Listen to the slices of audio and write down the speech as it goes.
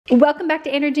Welcome back to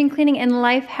Andrea Jean Cleaning and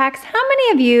Life Hacks. How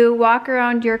many of you walk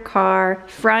around your car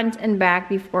front and back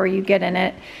before you get in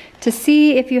it to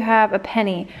see if you have a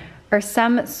penny or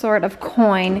some sort of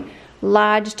coin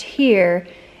lodged here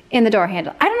in the door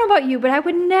handle? I don't know about you, but I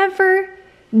would never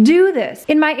do this.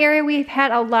 In my area, we've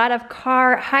had a lot of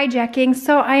car hijacking,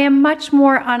 so I am much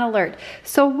more on alert.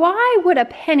 So why would a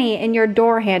penny in your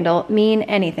door handle mean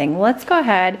anything? Let's go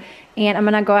ahead, and I'm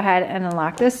gonna go ahead and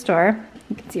unlock this door.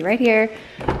 You can see right here,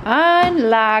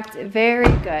 unlocked, very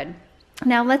good.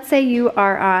 Now let's say you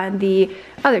are on the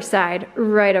other side,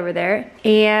 right over there,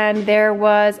 and there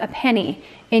was a penny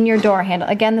in your door handle.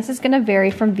 Again, this is gonna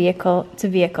vary from vehicle to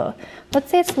vehicle.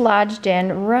 Let's say it's lodged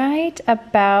in right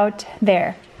about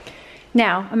there.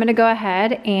 Now, I'm gonna go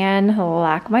ahead and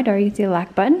lock my door. You see the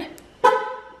lock button?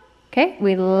 Okay,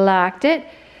 we locked it.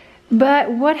 But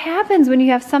what happens when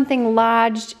you have something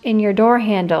lodged in your door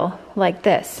handle like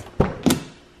this?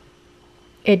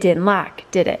 It didn't lock,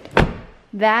 did it?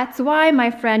 That's why, my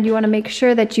friend, you want to make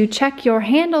sure that you check your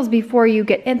handles before you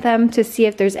get in them to see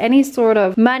if there's any sort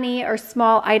of money or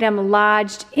small item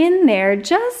lodged in there,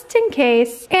 just in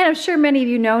case. And I'm sure many of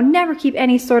you know, never keep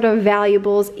any sort of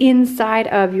valuables inside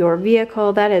of your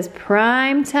vehicle. That is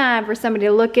prime time for somebody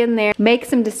to look in there, make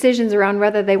some decisions around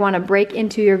whether they want to break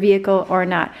into your vehicle or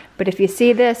not. But if you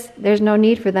see this, there's no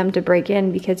need for them to break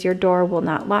in because your door will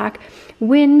not lock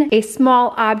when a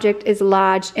small object is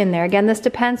lodged in there. Again, this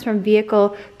depends from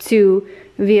vehicle to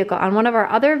vehicle. On one of our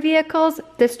other vehicles,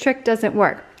 this trick doesn't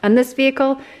work. On this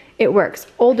vehicle, it works.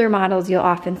 Older models, you'll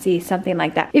often see something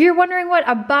like that. If you're wondering what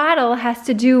a bottle has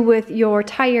to do with your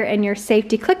tire and your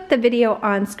safety, click the video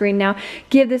on screen now.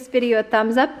 Give this video a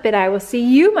thumbs up, and I will see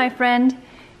you, my friend,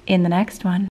 in the next one.